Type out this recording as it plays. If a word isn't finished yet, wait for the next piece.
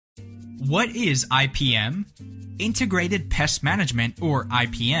What is IPM? Integrated Pest Management, or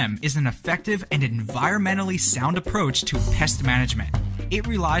IPM, is an effective and environmentally sound approach to pest management. It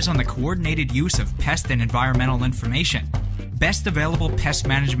relies on the coordinated use of pest and environmental information, best available pest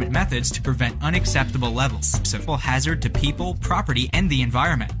management methods to prevent unacceptable levels of hazard to people, property, and the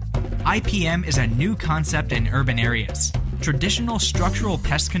environment. IPM is a new concept in urban areas. Traditional structural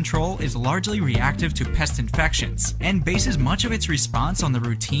pest control is largely reactive to pest infections and bases much of its response on the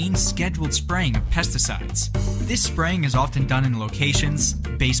routine, scheduled spraying of pesticides. This spraying is often done in locations,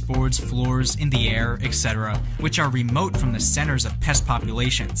 baseboards, floors, in the air, etc., which are remote from the centers of pest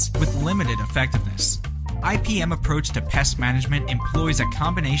populations, with limited effectiveness. IPM approach to pest management employs a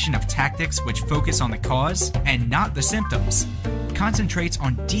combination of tactics which focus on the cause and not the symptoms, concentrates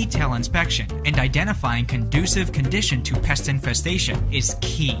on detail inspection, and identifying conducive condition to pest infestation is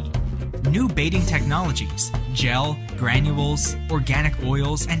key. New baiting technologies, gel, granules, organic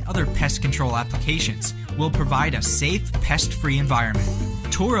oils, and other pest control applications will provide a safe, pest-free environment.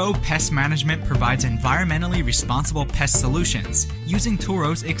 Toro Pest Management provides environmentally responsible pest solutions using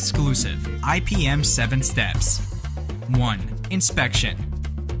Toro's exclusive IPM 7 steps. 1. Inspection.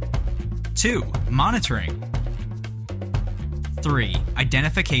 2. Monitoring. 3.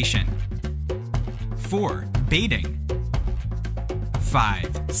 Identification. 4. Baiting.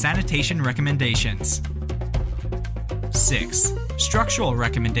 5. Sanitation recommendations. 6. Structural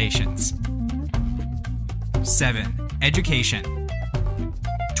recommendations. 7. Education.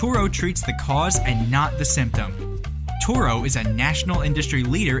 Toro treats the cause and not the symptom. Toro is a national industry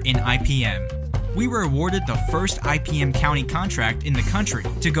leader in IPM. We were awarded the first IPM county contract in the country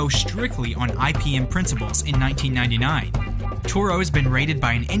to go strictly on IPM principles in 1999. Toro has been rated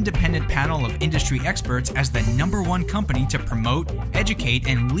by an independent panel of industry experts as the #1 company to promote, educate,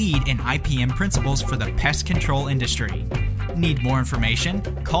 and lead in IPM principles for the pest control industry. Need more information?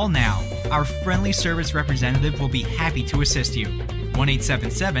 Call now. Our friendly service representative will be happy to assist you.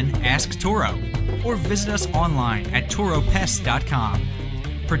 1-877-ASK-TORO, or visit us online at toropest.com.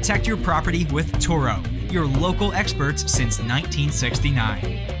 Protect your property with Toro, your local experts since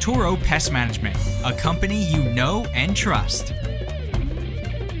 1969. Toro Pest Management, a company you know and trust.